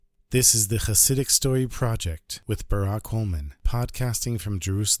This is the Chassidic Story Project with Baruch Holman, podcasting from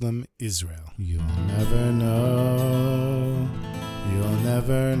Jerusalem, Israel. You'll never know, you'll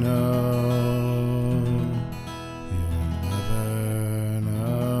never know, you'll never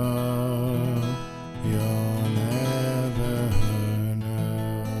know, you'll never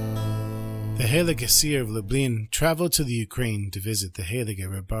know. The Heilige Seer of Lublin traveled to the Ukraine to visit the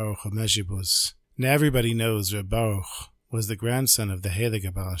Heilige Reb Baruch of Mezhibuz. Now everybody knows Reb Baruch was the grandson of the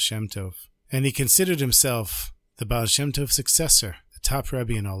Heilige Baal Shem Tov, and he considered himself the Baal Shem Tov's successor, the top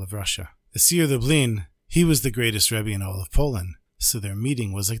Rebbe in all of Russia. The Seer of Lublin, he was the greatest Rebbe in all of Poland, so their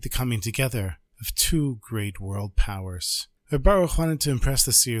meeting was like the coming together of two great world powers. Reb Baruch wanted to impress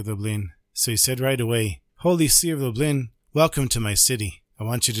the Seer of Lublin, so he said right away, "Holy Seer of Lublin, welcome to my city. I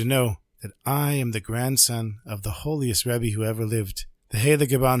want you to know that I am the grandson of the holiest Rebbe who ever lived, the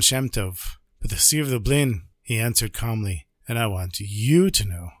Heilige Baal Shem Tov." But the Seer of Lublin, he answered calmly, "And I want you to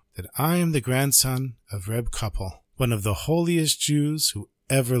know that I am the grandson of Reb Koppel, one of the holiest Jews who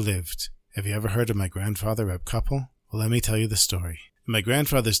ever lived. Have you ever heard of my grandfather, Reb Koppel? Well, let me tell you the story. In my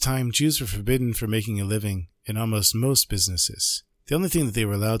grandfather's time, Jews were forbidden from making a living in almost most businesses. The only thing that they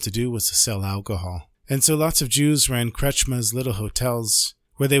were allowed to do was to sell alcohol. And so lots of Jews ran krechmas, little hotels,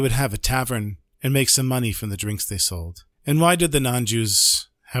 where they would have a tavern and make some money from the drinks they sold. And why did the non-Jews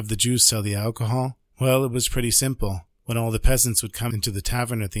have the Jews sell the alcohol? Well, it was pretty simple. When all the peasants would come into the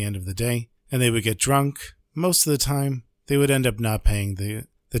tavern at the end of the day, and they would get drunk, most of the time, they would end up not paying the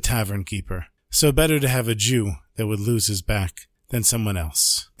tavern keeper. So better to have a Jew that would lose his back than someone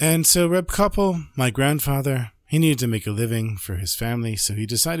else. And so Reb Koppel, my grandfather, he needed to make a living for his family, so he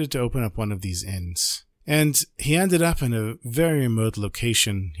decided to open up one of these inns. And he ended up in a very remote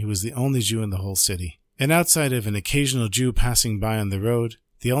location. He was the only Jew in the whole city. And outside of an occasional Jew passing by on the road,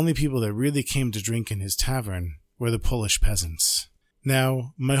 the only people that really came to drink in his tavern were the Polish peasants.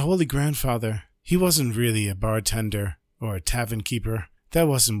 Now, my holy grandfather, he wasn't really a bartender or a tavern keeper. That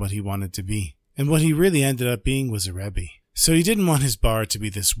wasn't what he wanted to be. And what he really ended up being was a Rebbe. So he didn't want his bar to be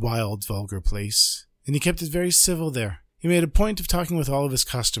this wild, vulgar place, and he kept it very civil there. He made a point of talking with all of his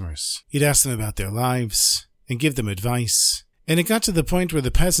customers. He'd ask them about their lives and give them advice. And it got to the point where the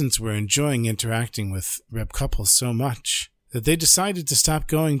peasants were enjoying interacting with Reb Koppel so much that they decided to stop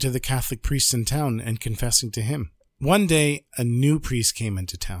going to the Catholic priest in town and confessing to him. One day, a new priest came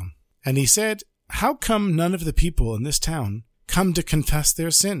into town, and he said, "How come none of the people in this town come to confess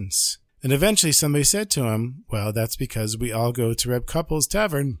their sins?" And eventually somebody said to him, "Well, that's because we all go to Reb Koppel's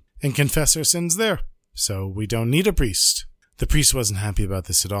tavern and confess our sins there, so we don't need a priest." The priest wasn't happy about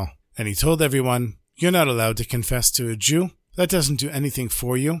this at all, and he told everyone, "You're not allowed to confess to a Jew. That doesn't do anything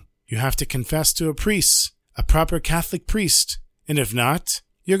for you. You have to confess to a priest, a proper Catholic priest, and if not,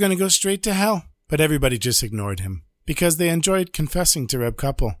 you're going to go straight to hell." But everybody just ignored him, because they enjoyed confessing to Reb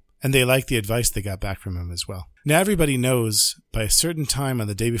Koppel, and they liked the advice they got back from him as well. Now everybody knows, by a certain time on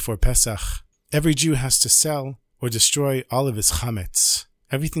the day before Pesach, every Jew has to sell or destroy all of his chametz,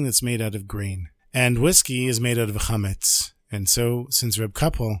 everything that's made out of grain. And whiskey is made out of chametz. And so, since Reb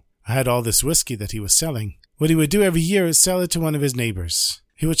Koppel had all this whiskey that he was selling, what he would do every year is sell it to one of his neighbors.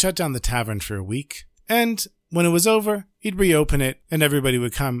 He would shut down the tavern for a week, and when it was over, he'd reopen it, and everybody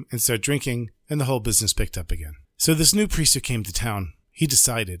would come and start drinking, and the whole business picked up again. So this new priest who came to town, he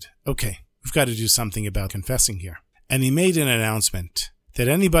decided, okay, we've got to do something about confessing here. And he made an announcement that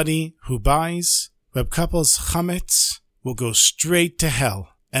anybody who buys Reb Koppel's chametz will go straight to hell.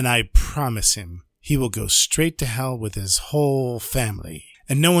 And I promise him, he will go straight to hell with his whole family.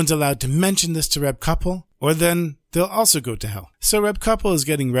 And no one's allowed to mention this to Reb Koppel, or then they'll also go to hell. So Reb Koppel is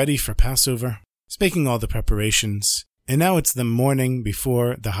getting ready for Passover. He's making all the preparations. And now it's the morning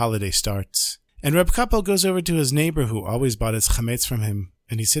before the holiday starts. And Reb Koppel goes over to his neighbor who always bought his chametz from him.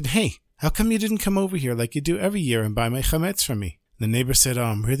 And he said, "Hey, how come you didn't come over here like you do every year and buy my chametz from me?" The neighbor said, "Oh,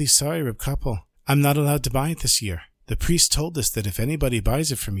 I'm really sorry, Reb Koppel. I'm not allowed to buy it this year. The priest told us that if anybody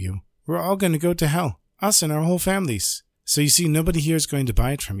buys it from you, we're all going to go to hell. Us and our whole families. So you see, nobody here is going to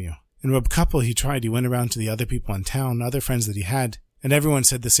buy it from you." And Reb Koppel, he went around to the other people in town, other friends that he had, and everyone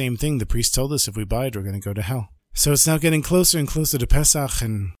said the same thing. The priest told us if we buy it, we're going to go to hell. So it's now getting closer and closer to Pesach,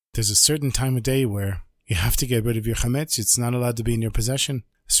 and there's a certain time of day where you have to get rid of your chametz. It's not allowed to be in your possession.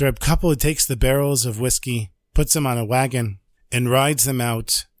 So Reb Koppel takes the barrels of whiskey, puts them on a wagon, and rides them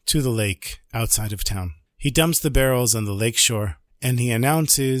out to the lake outside of town. He dumps the barrels on the lake shore, and he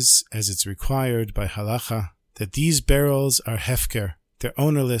announces, as it's required by halacha, that these barrels are hefker. They're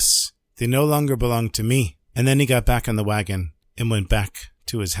ownerless. They no longer belong to me. And then he got back on the wagon and went back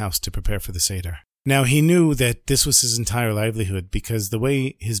to his house to prepare for the Seder. Now, he knew that this was his entire livelihood, because the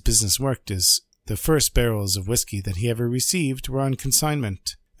way his business worked is the first barrels of whiskey that he ever received were on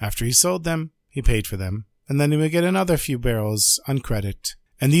consignment. After he sold them, he paid for them, and then he would get another few barrels on credit.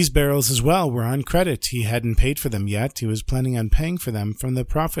 And these barrels as well were on credit. He hadn't paid for them yet. He was planning on paying for them from the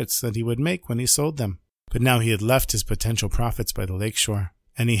profits that he would make when he sold them. But now he had left his potential profits by the lakeshore,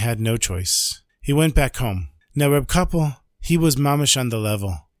 and he had no choice. He went back home. Now Reb Koppel, he was mamish on the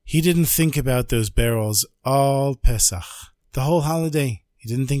level. He didn't think about those barrels all Pesach. The whole holiday, he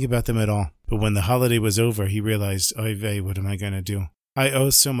didn't think about them at all. But when the holiday was over, he realized, oy vey, what am I going to do? I owe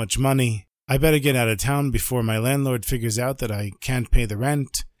so much money. I better get out of town before my landlord figures out that I can't pay the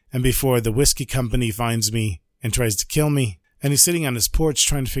rent, and before the whiskey company finds me and tries to kill me. And he's sitting on his porch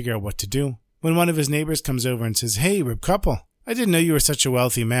trying to figure out what to do, when one of his neighbors comes over and says, "Hey, Reb Koppel, I didn't know you were such a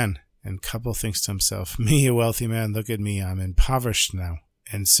wealthy man." And Koppel thinks to himself, me, a wealthy man, look at me, I'm impoverished now.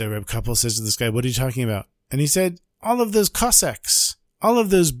 And so Reb Koppel says to this guy, "What are you talking about?" And he said, "All of those Cossacks, all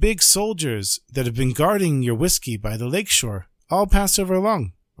of those big soldiers that have been guarding your whiskey by the lakeshore, all Passover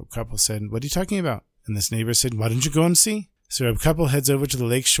long." Reb Koppel said, "What are you talking about?" And this neighbor said, "Why don't you go and see?" So Reb Koppel heads over to the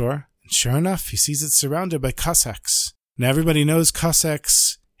lakeshore, and sure enough, he sees it surrounded by Cossacks. Now everybody knows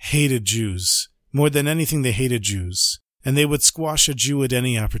Cossacks hated Jews. More than anything, they hated Jews. And they would squash a Jew at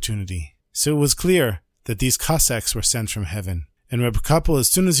any opportunity. So it was clear that these Cossacks were sent from heaven. And Reb Koppel,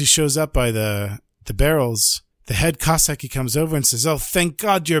 as soon as he shows up by the barrels, the head Cossack, he comes over and says, "Oh, thank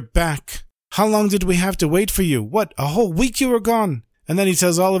God you're back. How long did we have to wait for you? What, a whole week you were gone?" And then he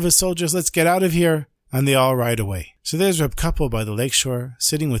tells all of his soldiers, "Let's get out of here." And they all ride away. So there's Reb Koppel by the lakeshore,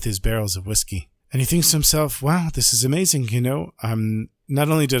 sitting with his barrels of whiskey. And he thinks to himself, wow, this is amazing, not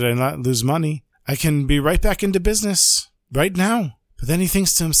only did I not lose money, I can be right back into business right now. But then he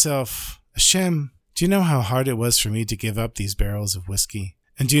thinks to himself, Hashem, do you know how hard it was for me to give up these barrels of whiskey?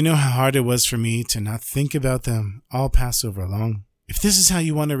 And do you know how hard it was for me to not think about them all Passover long? If this is how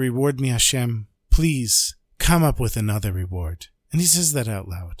you want to reward me, Hashem, please come up with another reward. And he says that out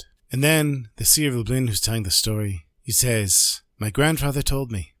loud. And then the Seer of Lublin, who's telling the story, he says, my grandfather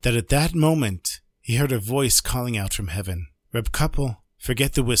told me that at that moment he heard a voice calling out from heaven, Reb Koppel,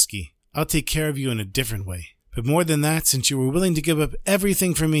 forget the whiskey. I'll take care of you in a different way. But more than that, since you were willing to give up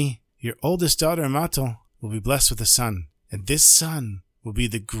everything for me, your oldest daughter, Matel, will be blessed with a son. And this son will be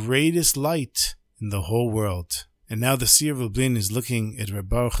the greatest light in the whole world. And now the Seer of Lublin is looking at Reb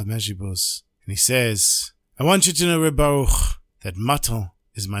Baruch of Mezhibuz, and he says, I want you to know, Reb Baruch, that Matel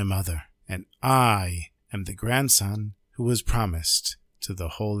is my mother, and I am the grandson who was promised to the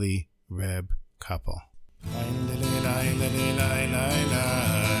holy Reb Koppel.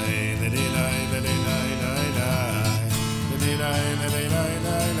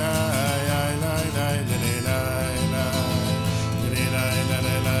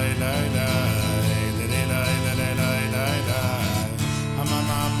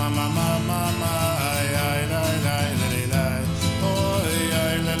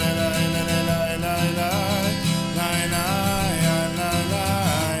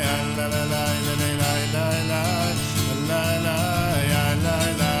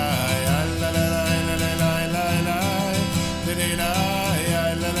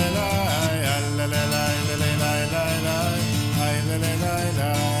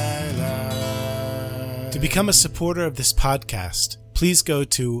 To become a supporter of this podcast, please go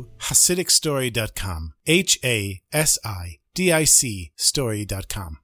to HasidicStory.com, HASIDIC story.com.